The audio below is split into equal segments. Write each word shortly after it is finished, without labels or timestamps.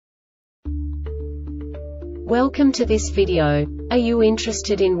Welcome to this video. Are you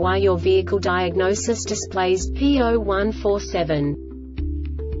interested in why your vehicle diagnosis displays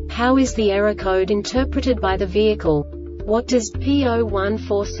P0147? How is the error code interpreted by the vehicle? What does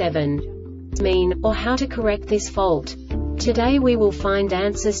P0147 mean, or how to correct this fault? Today we will find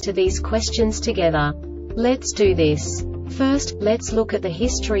answers to these questions together. Let's do this. First, let's look at the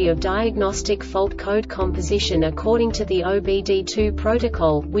history of diagnostic fault code composition according to the OBD2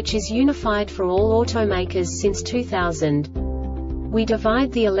 protocol, which is unified for all automakers since 2000. We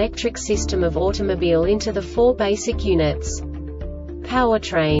divide the electric system of automobile into the four basic units: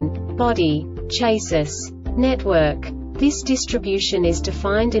 powertrain, body, chassis, network. This distribution is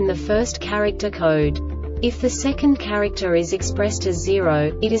defined in the first character code. If the second character is expressed as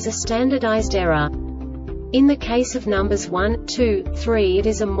 0, it is a standardized error. In the case of numbers 1, 2, 3, it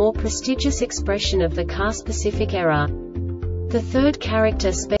is a more prestigious expression of the car-specific error. The third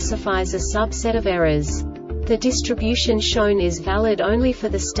character specifies a subset of errors. The distribution shown is valid only for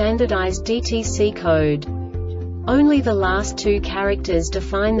the standardized DTC code. Only the last two characters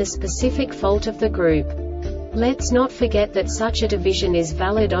define the specific fault of the group. Let's not forget that such a division is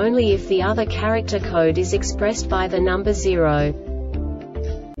valid only if the other character code is expressed by the number 0.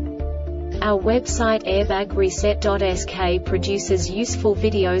 Our website airbagreset.sk produces useful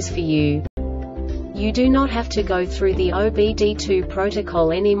videos for you. You do not have to go through the OBD2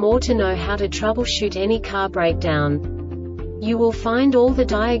 protocol anymore to know how to troubleshoot any car breakdown. You will find all the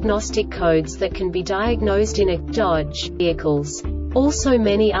diagnostic codes that can be diagnosed in a Dodge vehicles. Also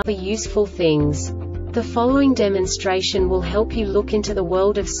many other useful things. The following demonstration will help you look into the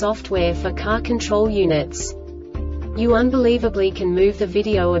world of software for car control units. You unbelievably can move the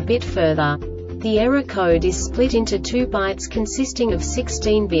video a bit further. The error code is split into 2 bytes consisting of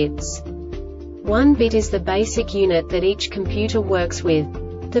 16 bits. 1 bit is the basic unit that each computer works with.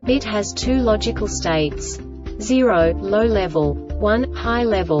 The bit has 2 logical states: 0, low level, 1, high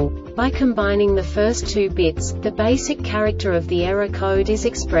level. By combining the first 2 bits, the basic character of the error code is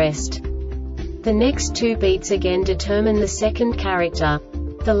expressed. The next 2 beats again determine the second character.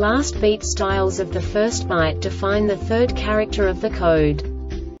 The last beat styles of the first byte define the third character of the code.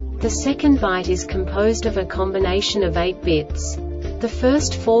 The second byte is composed of a combination of 8 bits. The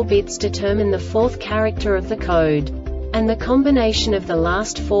first 4 bits determine the fourth character of the code. And the combination of the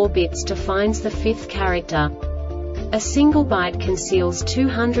last 4 bits defines the fifth character. A single byte conceals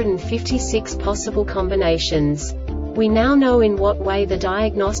 256 possible combinations. We now know in what way the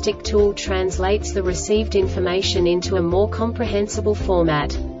diagnostic tool translates the received information into a more comprehensible format.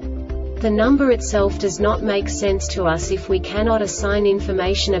 The number itself does not make sense to us if we cannot assign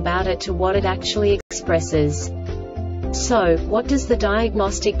information about it to what it actually expresses. So, what does the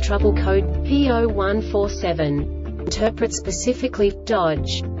diagnostic trouble code P0147 interpret specifically for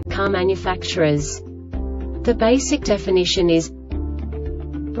Dodge car manufacturers? The basic definition is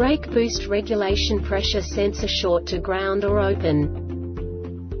brake boost regulation pressure sensor short to ground or open.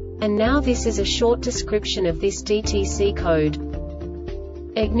 And now this is a short description of this DTC code.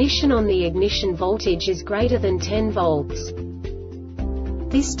 Ignition on the ignition voltage is greater than 10 volts.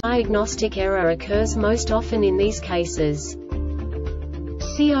 This diagnostic error occurs most often in these cases: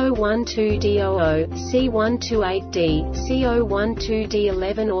 C012D C128D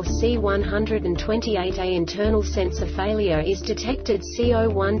C012D11 or C128A. Internal sensor failure is detected.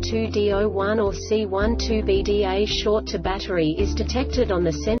 C012D01 or C12BDA. Short to battery is detected on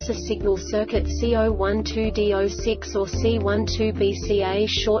the sensor signal circuit. C012D06 or C12BCA.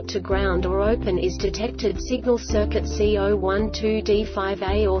 Short to ground or open is detected. Signal circuit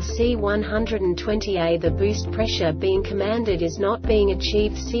C012D5A or C120A. The boost pressure being commanded is not being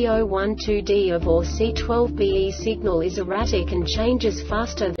achieved. C012D of or C12BE. Signal is erratic and changes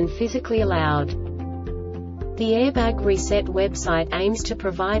faster than physically allowed. The Airbag Reset website aims to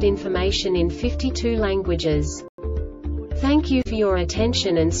provide information in 52 languages. Thank you for your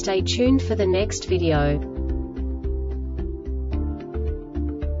attention and stay tuned for the next video.